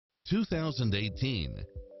2018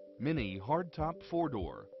 MINI Hardtop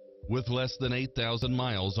 4-door. with less than 8,000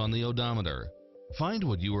 miles on the odometer. Find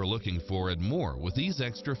what you are looking for and more with these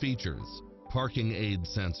extra features: parking aid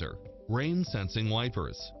sensor, rain sensing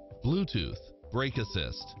wipers, Bluetooth, brake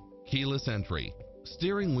assist, keyless entry,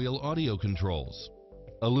 steering wheel audio controls,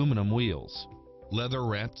 Aluminum wheels. leather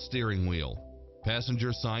wrapped steering wheel,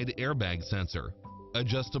 passenger side airbag sensor,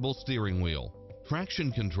 adjustable steering wheel, traction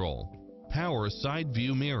control, power side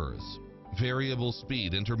view mirrors, variable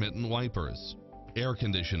speed intermittent wipers, air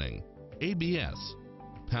conditioning, ABS,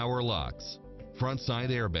 power locks, front side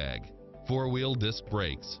airbag, 4-wheel disc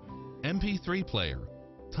brakes, MP3 player,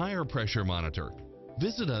 tire pressure monitor.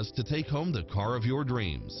 Visit us to take home the car of your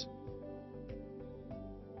dreams.